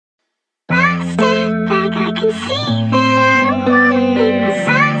can see that I don't wanna make my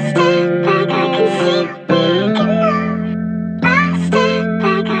side step back. I can see you waking up. I step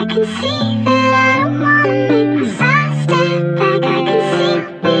back, I can see that I don't wanna make my side step back. I can see you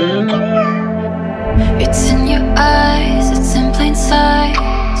waking up. It's in your eyes, it's in plain sight.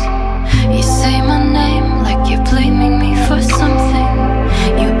 You say my name like you're blaming me for something.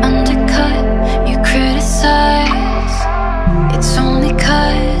 You undercut, you criticize. It's only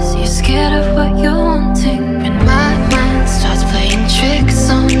 'cause you're scared of what you're wanting. When my mind starts playing tricks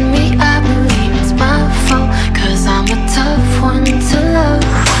on me, I believe it's my fault, 'cause I'm a tough one to love.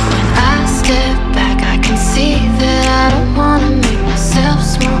 When I step back, I can see that I don't wanna make myself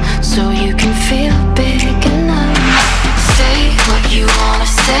small, so you can feel big enough. Say what you wanna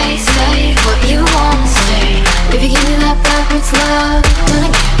say what you wanna say. If you give me that backwards love,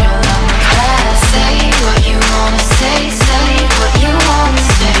 gonna give your love back. Say what you wanna say what you wanna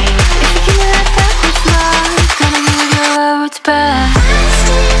say. If you give me that backwards love, gonna give your love what's back.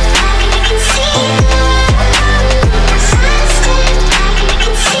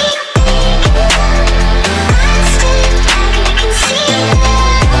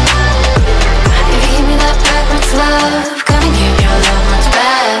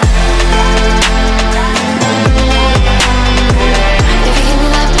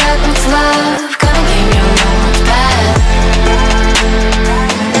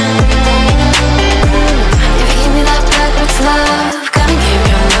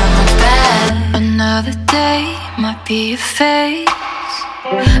 Be a phase,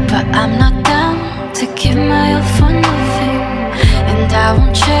 but I'm not down to give my all for nothing. And I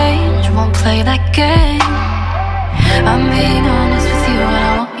won't change, won't play that game.